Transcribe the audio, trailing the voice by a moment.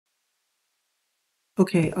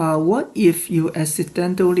Okay, what if you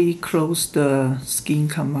accidentally close the scheme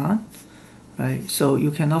command, right? So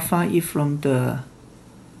you cannot find it from the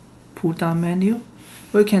pull down menu.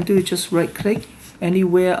 What you can do is just right click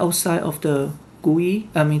anywhere outside of the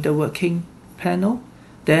the working panel.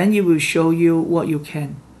 Then it will show you what you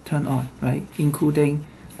can turn on, right? Including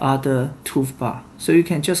other toolbar. So you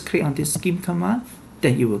can just click on this scheme command,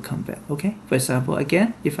 then you will come back, okay? For example,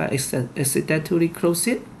 again, if I accidentally close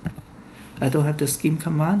it, I don't have the scheme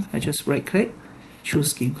command, I just right click, choose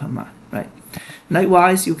scheme command, right?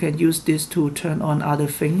 Likewise, you can use this to turn on other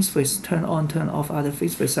things, turn on, turn off other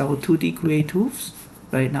things. For example, 2D create tools.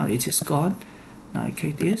 Right now it is gone. Now I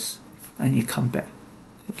click this and it come back.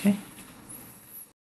 Okay.